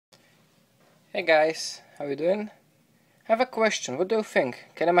Hey guys, how you doing? I have a question. What do you think?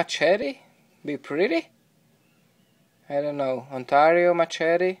 Can a machete be pretty? I don't know. Ontario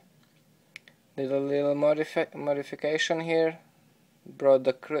machete. Did a little modification here. Brought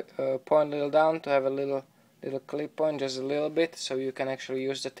the point a little down to have a little clip point, just a little bit, so you can actually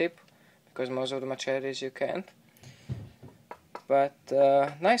use the tip, because most of the machetes you can't. But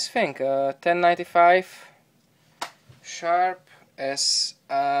nice thing. 1095 sharp as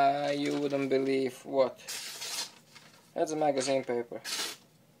you wouldn't believe what. That's a magazine paper,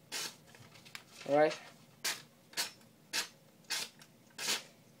 right?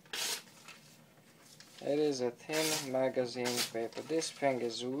 It is a thin magazine paper. This thing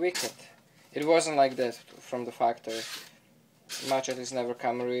is wicked. It wasn't like that from the factory. Machetes never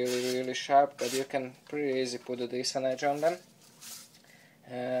come really sharp, but you can pretty easy put a decent edge on them.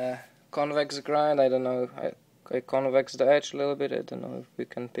 Convex grind, I don't know, I convex the edge a little bit, I don't know if we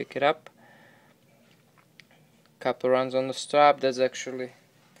can pick it up. Couple runs on the strap, that's actually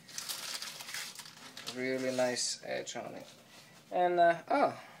really nice edge on it. And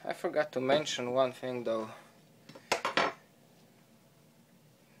oh, I forgot to mention one thing though.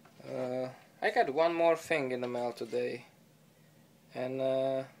 I got one more thing in the mail today, and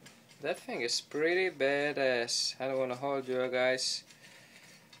that thing is pretty badass. I don't want to hold you guys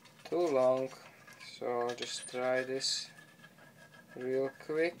too long, so I'll just try this real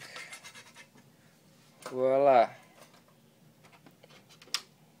quick. Voila!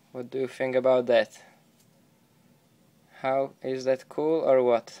 What do you think about that? How is that, cool or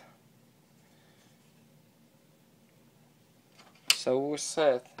what? So who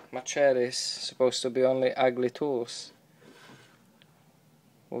said machetes supposed to be only ugly tools?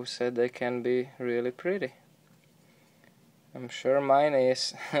 Who said they can be really pretty? I'm sure mine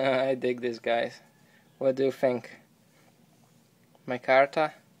is. I dig this, guys. What do you think? My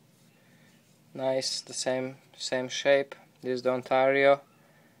Carta? Nice, the same shape. This is the Ontario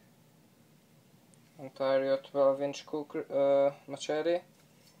 12-inch machete,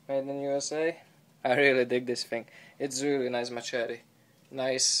 made in USA. I really dig this thing. It's really nice machete.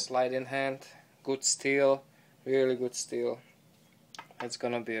 Nice slide in hand, good steel, really good steel. It's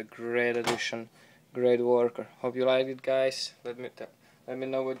gonna be a great addition, great worker. Hope you liked it, guys. Let me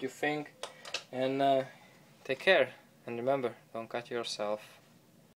know what you think, and take care. And remember, don't cut yourself.